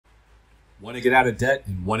Want to get out of debt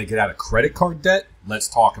and want to get out of credit card debt? Let's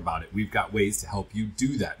talk about it. We've got ways to help you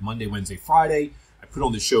do that. Monday, Wednesday, Friday, I put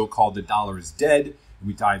on the show called The Dollar is Dead, and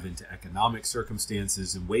we dive into economic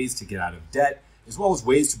circumstances and ways to get out of debt, as well as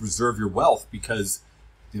ways to preserve your wealth, because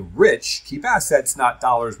the rich keep assets, not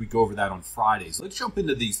dollars. We go over that on Fridays. Let's jump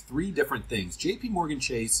into these three different things. JP Morgan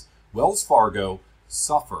Chase, Wells Fargo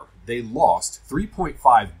suffer. They lost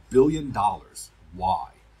 $3.5 billion. Why?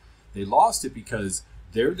 They lost it because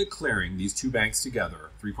they're declaring, these two banks together,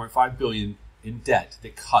 $3.5 billion in debt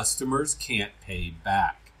that customers can't pay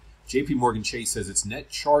back. JP Morgan Chase says it's net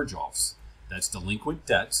charge-offs. That's delinquent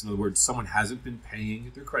debts. In other words, someone hasn't been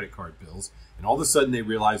paying their credit card bills, and all of a sudden they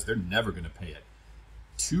realize they're never going to pay it.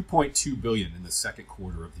 $2.2 billion in the second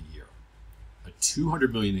quarter of the year. A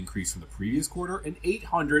 $200 million increase from the previous quarter and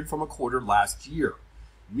 $800 from a quarter last year.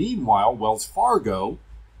 Meanwhile, Wells Fargo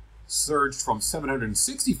surged from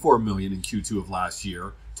 $764 million in Q2 of last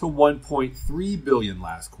year to $1.3 billion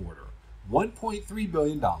last quarter. $1.3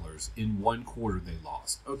 billion in one quarter they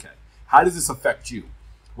lost. Okay, how does this affect you?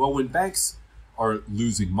 Well, when banks are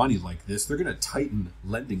losing money like this, they're going to tighten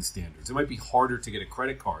lending standards. It might be harder to get a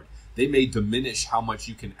credit card. They may diminish how much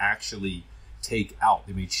you can actually take out.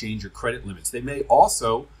 They may change your credit limits. They may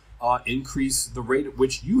also increase the rate at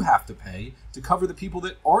which you have to pay to cover the people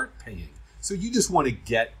that aren't paying. So you just want to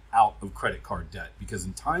get out of credit card debt, because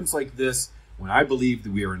in times like this, when I believe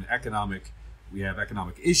that we have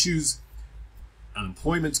economic issues,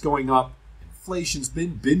 unemployment's going up, inflation's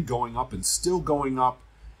been going up and still going up,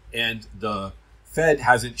 and the Fed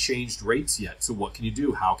hasn't changed rates yet. So what can you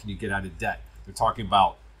do? How can you get out of debt? They're talking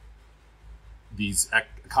about these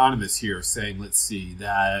economists here saying, let's see,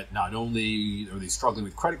 that not only are they struggling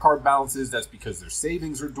with credit card balances, that's because their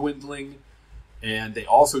savings are dwindling. And they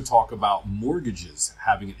also talk about mortgages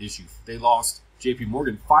having an issue. They lost, JP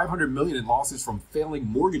Morgan, $500 million in losses from failing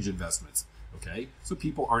mortgage investments. Okay, so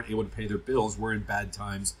people aren't able to pay their bills. We're in bad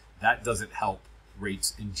times. That doesn't help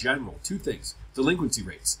rates in general. Two things. Delinquency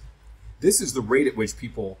rates. This is the rate at which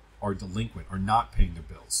people are delinquent, are not paying their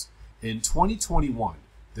bills. In 2021,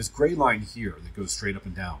 this gray line here that goes straight up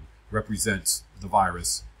and down represents the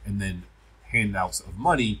virus, and then handouts of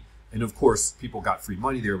money. And of course, people got free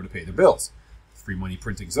money. They were able to pay their bills. Free money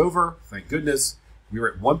printing's over. Thank goodness. We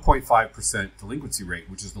were at 1.5% delinquency rate,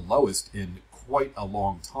 which is the lowest in quite a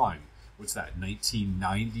long time. What's that,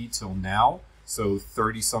 1990 till now? So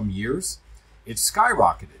 30 some years. It's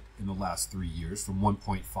skyrocketed in the last 3 years from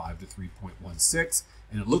 1.5 to 3.16.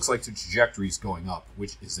 And it looks like the trajectory is going up,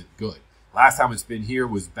 which isn't good. Last time it's been here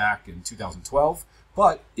was back in 2012.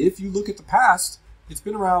 But if you look at the past, it's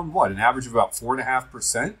been around, what, an average of about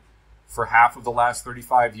 4.5% for half of the last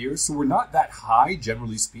 35 years. So we're not that high,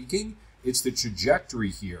 generally speaking. It's the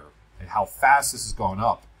trajectory here and how fast this has gone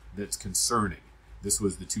up that's concerning. This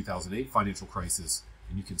was the 2008 financial crisis,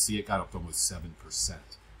 and you can see it got up to almost 7%.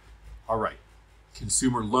 All right,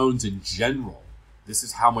 consumer loans in general. This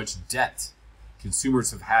is how much debt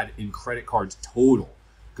consumers have had in credit cards total.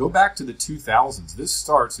 Go back to the 2000s. This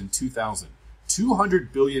starts in 2000.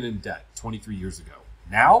 $200 billion in debt 23 years ago.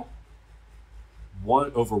 Now,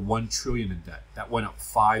 over $1 trillion in debt. That went up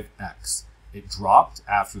 5x. It dropped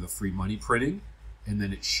after the free money printing, and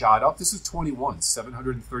then it shot up. This is 21,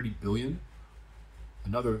 $730 billion.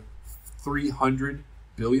 Another $300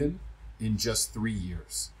 billion in just 3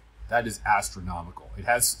 years. That is astronomical. It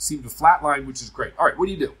has seemed to flatline, which is great. All right, what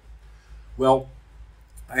do you do? Well,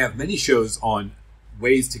 I have many shows on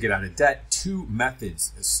ways to get out of debt. Two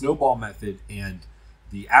methods, a Snowball method and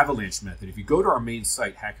the Avalanche method. If you go to our main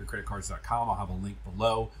site, hackyourcreditcards.com, I'll have a link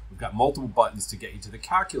below. We've got multiple buttons to get you to the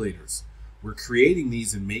calculators. We're creating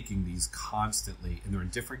these and making these constantly, and they're in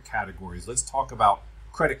different categories. Let's talk about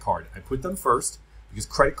credit card. I put them first because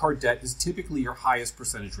credit card debt is typically your highest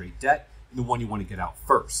percentage rate debt and the one you want to get out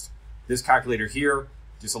first. This calculator here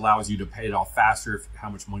just allows you to pay it off faster. How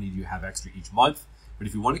much money do you have extra each month? But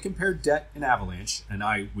if you want to compare debt and Avalanche, and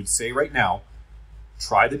I would say right now,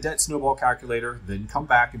 try the debt Snowball calculator, then come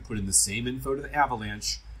back and put in the same info to the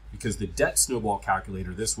Avalanche, because the debt Snowball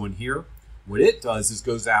calculator, this one here, what it does is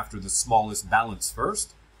goes after the smallest balance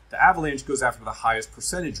first. The Avalanche goes after the highest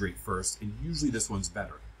percentage rate first, and usually this one's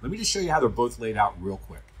better. Let me just show you how they're both laid out real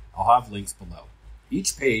quick. I'll have links below.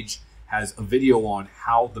 Each page has a video on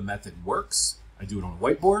how the method works. I do it on a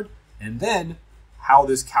whiteboard, and then how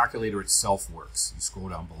this calculator itself works. You scroll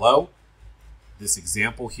down below. This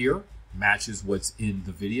example here matches what's in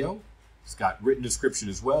the video. It's got written description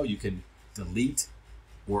as well. You can delete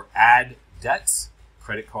or add debts,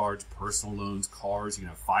 credit cards, personal loans, cars. You can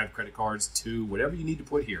have 5 credit cards, 2, whatever you need to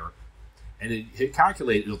put here. And then hit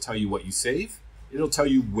calculate. It'll tell you what you save. It'll tell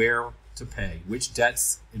you where to pay, which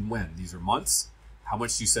debts and when. These are months. How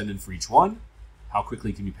much do you send in for each one? How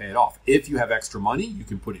quickly can you pay it off? If you have extra money, you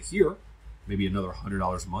can put it here, maybe another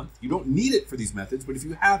 $100 a month. You don't need it for these methods, but if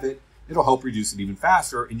you have it, it'll help reduce it even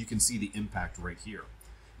faster, and you can see the impact right here.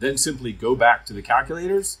 Then simply go back to the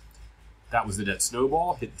calculators. That was the debt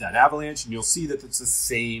snowball, hit that avalanche, and you'll see that it's the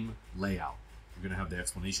same layout. You're going to have the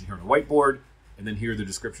explanation here on the whiteboard, and then here the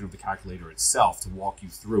description of the calculator itself to walk you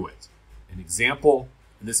through it. An example,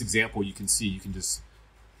 in this example, you can see you can just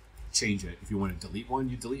change it. If you want to delete one,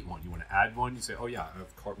 you delete one. You want to add one, you say, oh yeah, I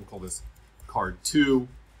have card, we'll call this card 2,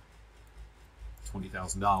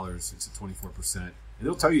 $20,000, it's at 24%. And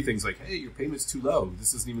they'll tell you things like, hey, your payment's too low.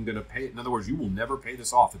 This isn't even going to pay it. In other words, you will never pay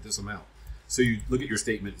this off at this amount. So you look at your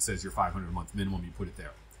statement, it says your $500 a month minimum, you put it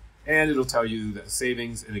there. And it'll tell you that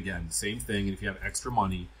savings, and again, same thing. And if you have extra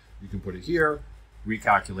money, you can put it here,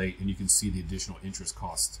 recalculate, and you can see the additional interest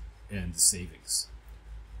cost and the savings.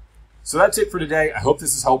 So that's it for today. I hope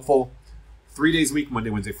this is helpful. 3 days a week, Monday,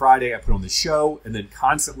 Wednesday, Friday, I put on the show, and then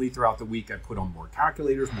constantly throughout the week, I put on more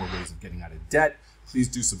calculators, more ways of getting out of debt. Please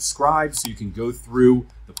do subscribe so you can go through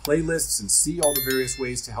the playlists and see all the various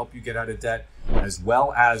ways to help you get out of debt, as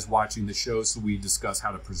well as watching the show so we discuss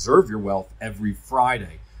how to preserve your wealth every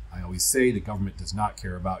Friday. I always say the government does not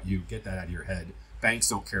care about you. Get that out of your head. Banks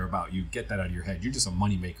don't care about you. Get that out of your head. You're just a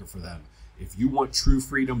moneymaker for them. If you want true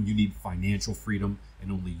freedom, you need financial freedom,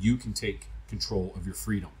 and only you can take control of your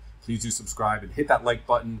freedom. Please do subscribe and hit that like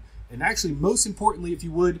button. And actually, most importantly, if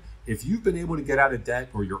you would, if you've been able to get out of debt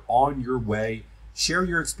or you're on your way, share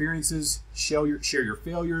your experiences, share your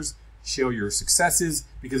failures, share your successes,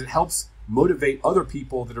 because it helps motivate other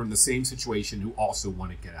people that are in the same situation who also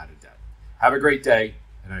want to get out of debt. Have a great day,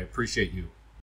 and I appreciate you.